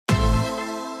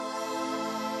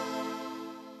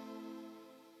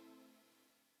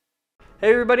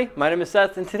Hey everybody, my name is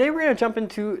Seth, and today we're going to jump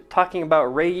into talking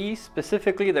about Reyee,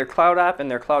 specifically their cloud app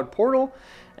and their cloud portal,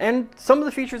 and some of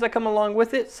the features that come along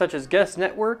with it, such as guest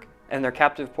network and their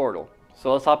captive portal.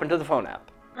 So let's hop into the phone app.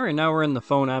 Alright, now we're in the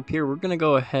phone app here. We're going to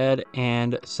go ahead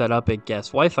and set up a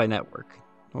guest Wi-Fi network.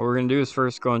 What we're going to do is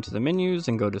first go into the menus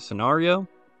and go to Scenario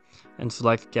and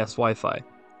select Guest Wi-Fi.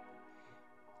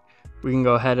 We can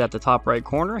go ahead at the top right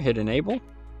corner, hit Enable.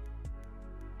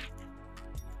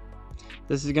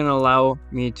 This is going to allow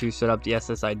me to set up the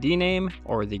SSID name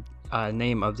or the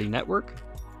name of the network.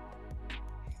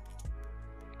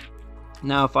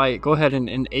 Now if I go ahead and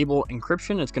enable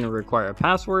encryption, it's going to require a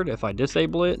password. If I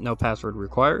disable it, no password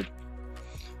required.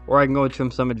 Or I can go into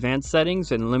some advanced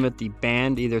settings and limit the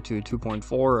band either to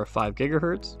 2.4 or 5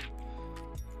 gigahertz.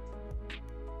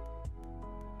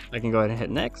 I can go ahead and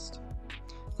hit next.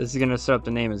 This is going to set up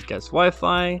the name as guest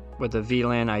Wi-Fi with a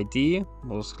VLAN ID.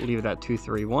 We'll just leave it at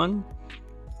 231.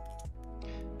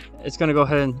 It's going to go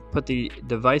ahead and put the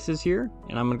devices here,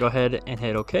 and I'm going to go ahead and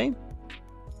hit OK.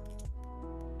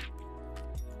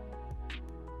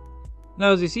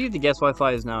 Now as you see, the guest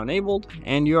Wi-Fi is now enabled,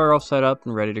 and you are all set up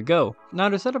and ready to go. Now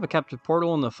to set up a captive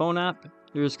portal in the phone app,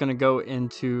 you're just going to go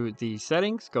into the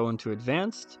settings, go into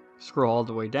advanced, scroll all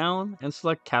the way down, and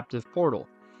select captive portal.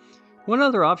 One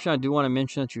other option I do want to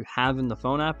mention that you have in the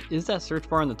phone app is that search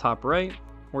bar in the top right,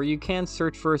 where you can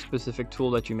search for a specific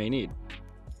tool that you may need.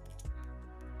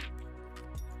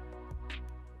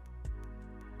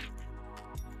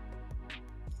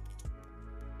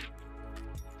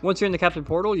 Once you're in the captive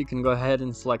portal, you can go ahead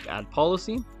and select Add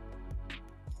Policy.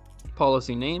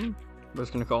 Policy name, we're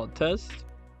just going to call it Test.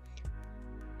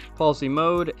 Policy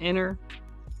mode, Enter.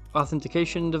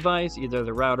 Authentication device, either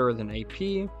the router or the AP.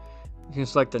 You can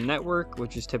select the network,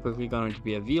 which is typically going to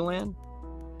be a VLAN.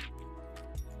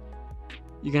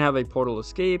 You can have a portal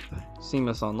escape,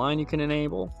 seamless online you can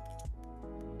enable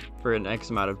for an X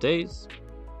amount of days.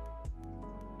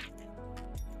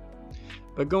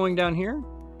 But going down here,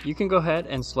 you can go ahead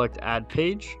and select Add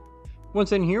Page.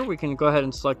 Once in here, we can go ahead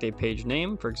and select a page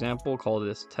name. For example, call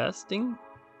this Testing.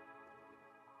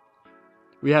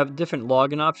 We have different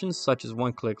login options such as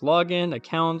one-click login,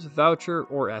 account, voucher,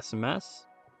 or SMS.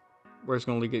 We're just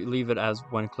going to leave it as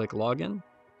one-click login.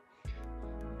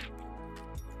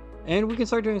 And we can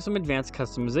start doing some advanced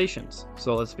customizations.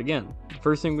 So let's begin. The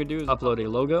first thing we do is upload a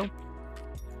logo.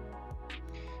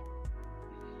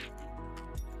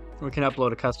 We can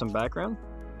upload a custom background.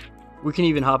 We can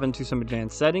even hop into some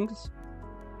advanced settings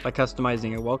by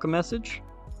customizing a welcome message,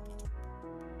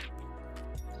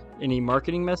 any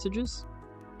marketing messages,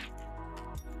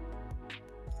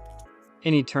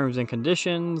 any terms and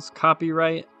conditions,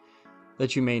 copyright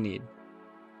that you may need.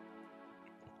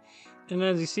 And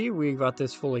as you see, we've got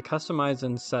this fully customized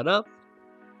and set up.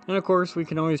 And of course, we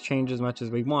can always change as much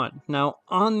as we want. Now,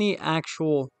 on the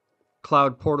actual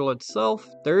cloud portal itself,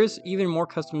 there is even more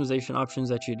customization options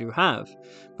that you do have,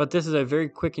 but this is a very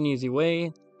quick and easy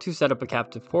way to set up a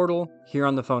captive portal here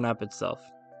on the phone app itself.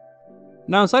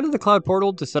 Now inside of the cloud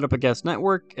portal, to set up a guest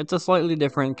network, it's a slightly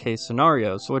different case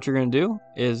scenario. So what you're going to do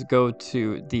is go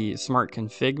to the Smart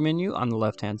Config menu on the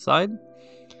left hand side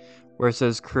where it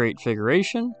says Create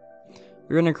Configuration.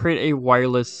 You're going to create a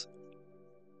wireless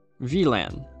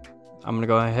VLAN. I'm going to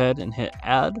go ahead and hit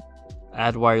Add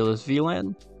Wireless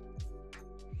VLAN.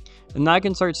 And now I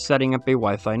can start setting up a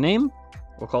Wi-Fi name.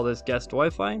 We'll call this guest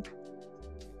Wi-Fi.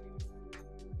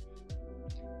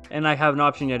 And I have an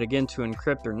option yet again to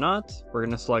encrypt or not. We're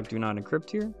going to select Do Not Encrypt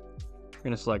here. We're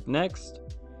going to select Next.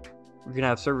 We're going to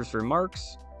have service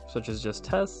remarks, such as just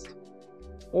test.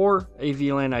 Or a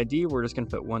VLAN ID, we're just going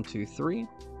to put 123.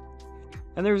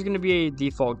 And there's going to be a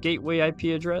default gateway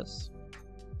IP address.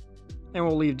 And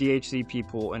we'll leave DHCP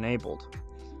pool enabled.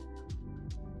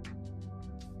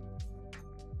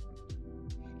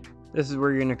 This is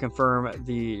where you're going to confirm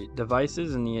the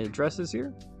devices and the addresses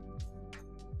here.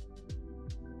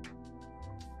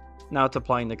 Now it's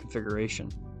applying the configuration.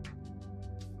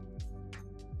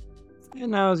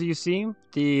 And now as you see,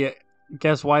 the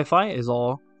guest Wi-Fi is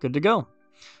all good to go.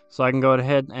 So I can go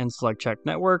ahead and select Check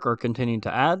Network or continue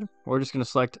to add. We're just going to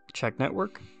select Check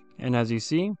Network. And as you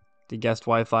see, the guest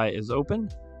Wi-Fi is open.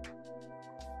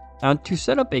 Now to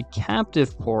set up a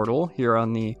captive portal here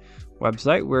on the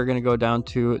website, we're going to go down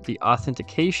to the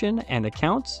authentication and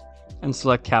accounts and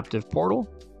select captive portal.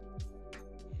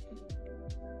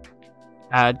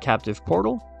 Add captive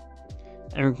portal,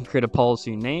 and we can create a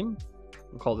policy name.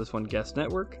 We'll call this one guest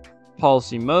network.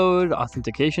 Policy mode,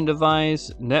 authentication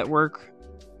device, network.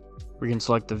 We can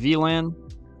select the VLAN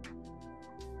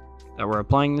that we're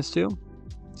applying this to.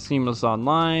 Seamless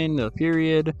online, the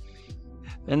period,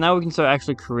 And now we can start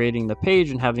actually creating the page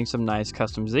and having some nice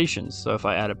customizations. So if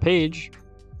I add a page,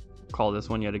 call this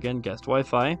one yet again, guest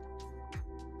Wi-Fi.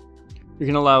 We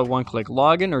can allow one-click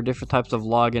login or different types of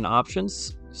login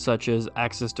options, such as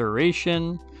access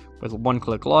duration. With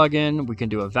one-click login, we can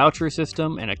do a voucher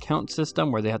system, an account system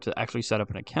where they have to actually set up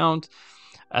an account,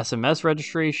 SMS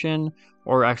registration,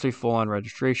 or actually full-on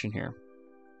registration here.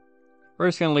 We're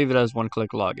just going to leave it as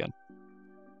one-click login.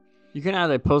 You can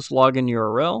add a post-login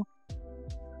URL.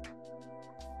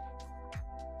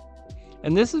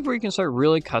 And this is where you can start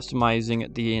really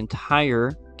customizing the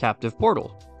entire captive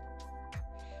portal.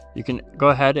 You can go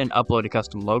ahead and upload a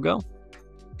custom logo.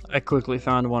 I quickly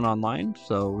found one online,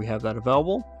 so we have that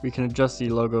available. We can adjust the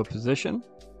logo position.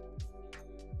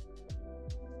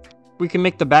 We can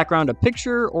make the background a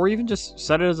picture or even just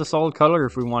set it as a solid color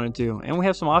if we wanted to. And we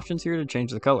have some options here to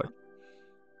change the color.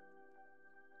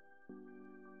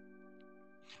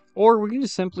 Or we can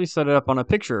just simply set it up on a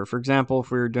picture. For example, if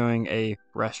we were doing a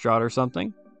restaurant or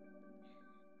something.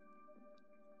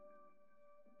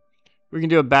 We can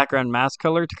do a background mask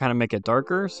color to kind of make it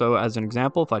darker. So as an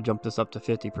example, if I jump this up to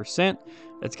 50%,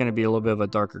 it's going to be a little bit of a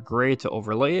darker gray to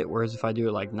overlay it. Whereas if I do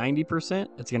it like 90%,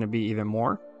 it's going to be even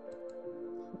more.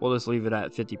 We'll just leave it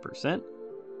at 50%.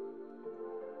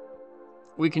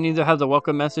 We can either have the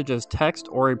welcome message as text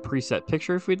or a preset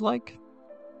picture if we'd like.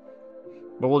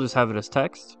 But we'll just have it as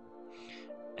text.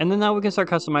 And then now we can start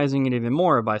customizing it even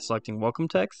more by selecting welcome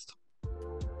text.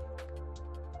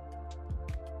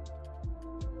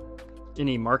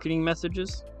 Any marketing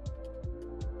messages.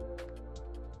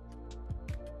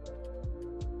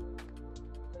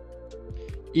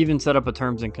 Even set up a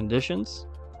terms and conditions.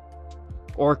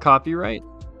 Or copyright.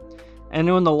 And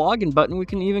on the login button, we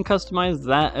can even customize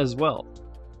that as well.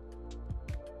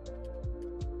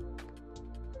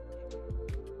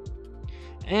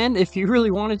 And if you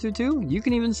really wanted to too, you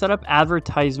can even set up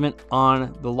advertisement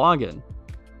on the login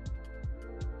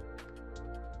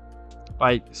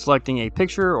by selecting a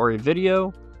picture or a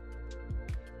video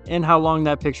and how long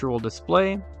that picture will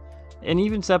display, and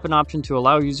even set up an option to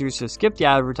allow users to skip the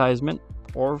advertisement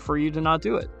or for you to not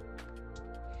do it.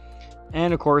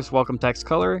 And of course, welcome text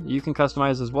color you can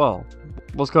customize as well.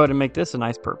 Let's go ahead and make this a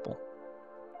nice purple.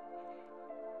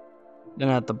 Then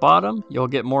at the bottom, you'll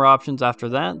get more options after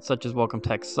that, such as welcome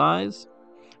text size,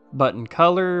 button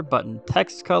color, button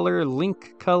text color,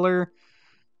 link color.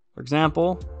 For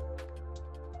example,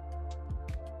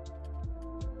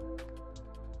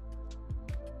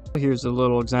 here's a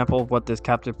little example of what this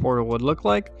captive portal would look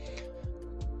like.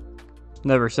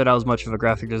 Never said I was much of a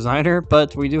graphic designer,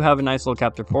 but we do have a nice little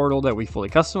captive portal that we fully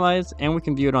customize, and we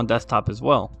can view it on desktop as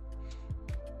well.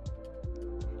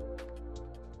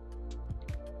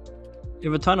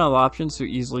 You have a ton of options to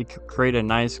easily create a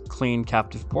nice, clean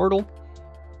captive portal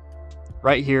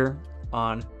right here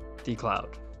on the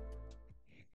cloud.